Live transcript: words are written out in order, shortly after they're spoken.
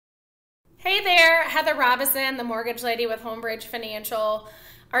Hey there, Heather Robison, the mortgage lady with Homebridge Financial.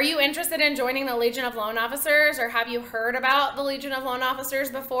 Are you interested in joining the Legion of Loan Officers, or have you heard about the Legion of Loan Officers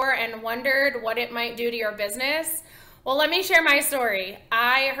before and wondered what it might do to your business? Well, let me share my story.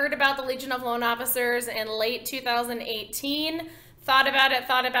 I heard about the Legion of Loan Officers in late 2018, thought about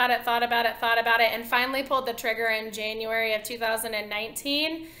it, and finally pulled the trigger in January of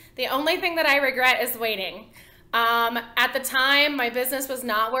 2019. The only thing that I regret is waiting. At the time, my business was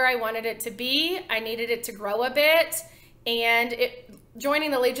not where I wanted it to be. I needed it to grow a bit, and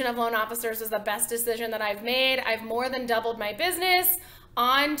joining the Legion of Loan Officers was the best decision that I've made. I've more than doubled my business,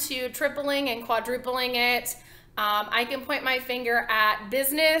 on to tripling and quadrupling it. I can point my finger at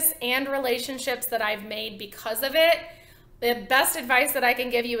business and relationships that I've made because of it. The best advice that I can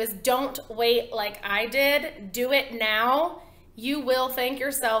give you is don't wait like I did. Do it now. You will thank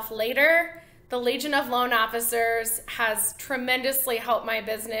yourself later. The Legion of Loan Officers has tremendously helped my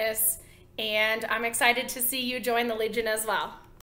business, and I'm excited to see you join the Legion as well.